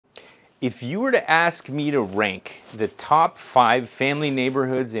If you were to ask me to rank the top 5 family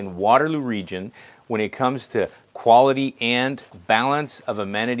neighborhoods in Waterloo region when it comes to quality and balance of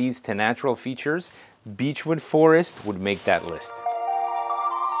amenities to natural features, Beechwood Forest would make that list.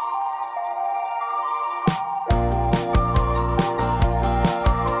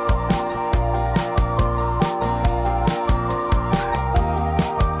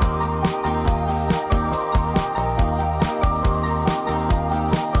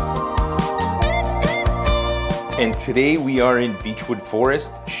 And today we are in Beechwood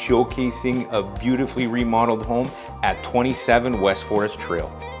Forest, showcasing a beautifully remodeled home at 27 Westforest Trail.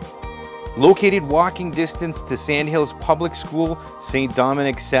 Located walking distance to Sandhills Public School, St.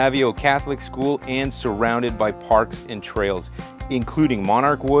 Dominic Savio Catholic School, and surrounded by parks and trails, including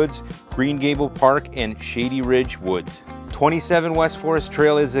Monarch Woods, Greengable Park, and Shadyridge Woods. 27 Westforest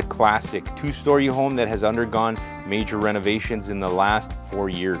Trail is a classic 2-story home that has undergone major renovations in the last 4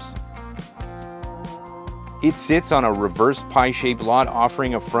 years. It sits on a reversed pie-shaped lot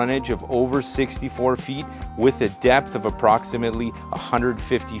offering a frontage of over 64 feet with a depth of approximately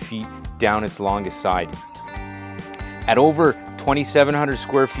 150 feet down its longest side. At over 2,700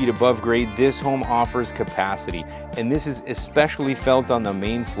 square feet above grade, this home offers capacity, and this is especially felt on the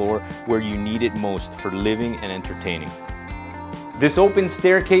main floor where you need it most for living and entertaining. This open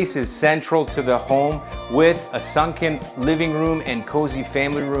staircase is central to the home with a sunken living room and cozy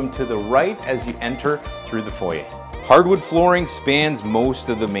family room to the right as you enter through the foyer. Hardwood flooring spans most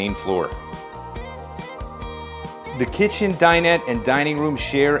of the main floor. The kitchen, dinette, and dining room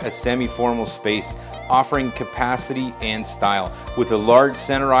share a semi-formal space, offering capacity and style with a large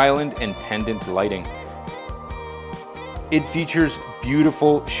center island and pendant lighting. It features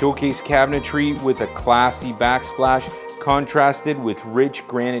beautiful showcase cabinetry with a classy backsplash contrasted with rich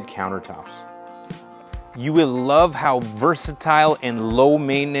granite countertops. You will love how versatile and low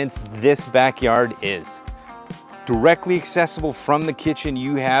maintenance this backyard is. Directly accessible from the kitchen,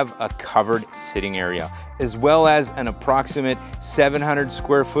 you have a covered sitting area, as well as an approximate 700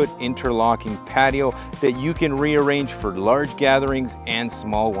 square foot interlocking patio that you can rearrange for large gatherings and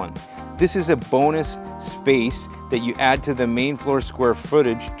small ones. This is a bonus space that you add to the main floor square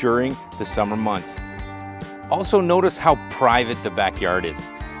footage during the summer months. Also notice how private the backyard is.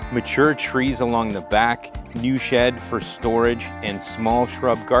 Mature trees along the back, new shed for storage, and small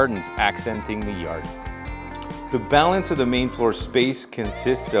shrub gardens accenting the yard. The balance of the main floor space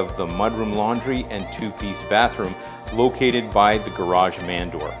consists of the mudroom laundry and 2-piece bathroom located by the garage man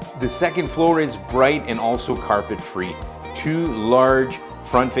door. The second floor is bright and also carpet free. 2 large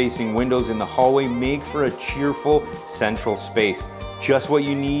front-facing windows in the hallway make for a cheerful central space. Just what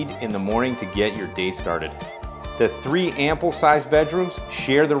you need in the morning to get your day started. The 3 ample-sized bedrooms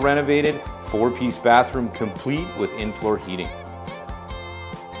share the renovated 4-piece bathroom complete with in-floor heating.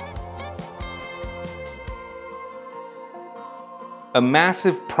 A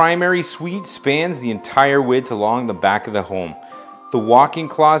massive primary suite spans the entire width along the back of the home. The walk-in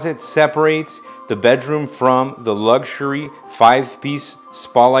closet separates the bedroom from the luxury 5-piece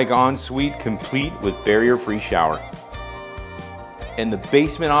spa-like ensuite complete with barrier-free shower. And the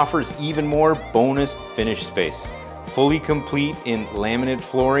basement offers even more bonus finished space. Fully complete in laminate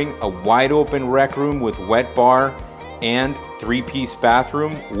flooring, a wide open rec room with wet bar, and 3-piece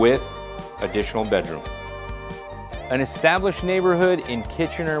bathroom with additional bedroom. An established neighborhood in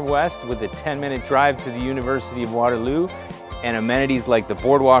Kitchener West with a 10-minute drive to the University of Waterloo and amenities like the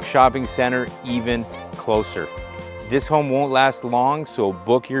Boardwalk Shopping Center even closer. This home won't last long, so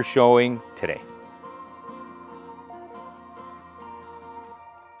book your showing today.